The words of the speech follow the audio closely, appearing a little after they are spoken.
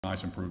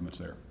nice improvements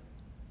there.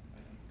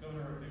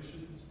 Governor,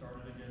 evictions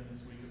started again this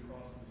week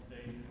across the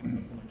state.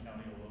 Oklahoma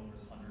County alone,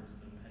 there's hundreds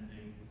of them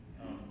pending.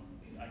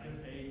 I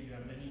guess A, do you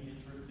have any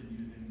interest in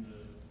using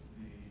the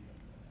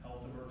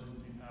health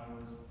emergency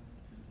powers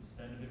to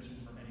suspend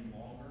evictions for any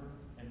longer?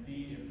 And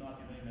B, if not,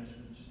 do you have any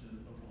message to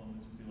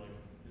Oklahomans who feel like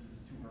this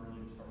is too early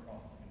to start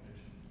processing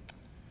evictions?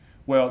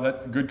 Well,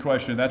 good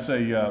question. That's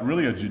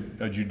really a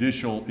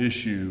judicial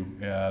issue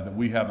that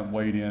we haven't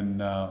weighed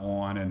in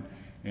on,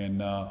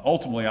 and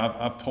ultimately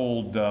I've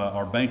told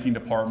our banking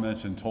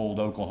departments and told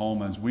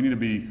Oklahomans we need to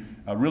be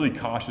really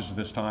cautious at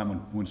this time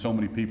when so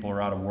many people are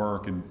out of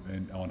work,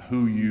 and on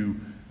who you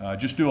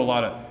just do a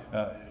lot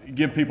of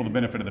give people the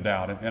benefit of the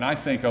doubt. And I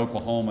think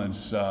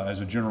Oklahomans, as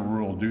a general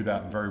rule, do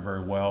that very,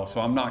 very well.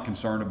 So I'm not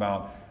concerned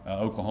about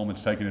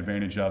Oklahomans taking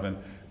advantage of it.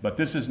 But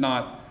this is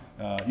not,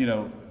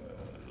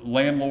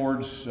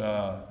 landlords,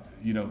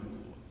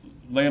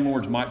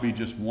 landlords might be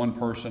just one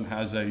person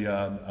has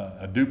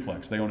a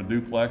duplex. They own a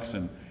duplex,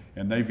 and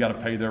they've got to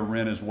pay their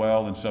rent as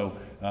well. And so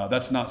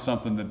that's not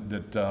something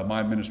that my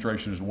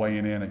administration is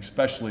weighing in,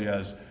 especially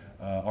as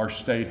our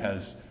state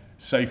has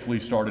safely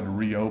started to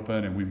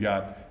reopen, and we've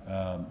got,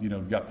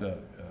 got the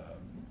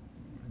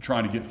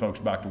trying to get folks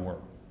back to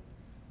work.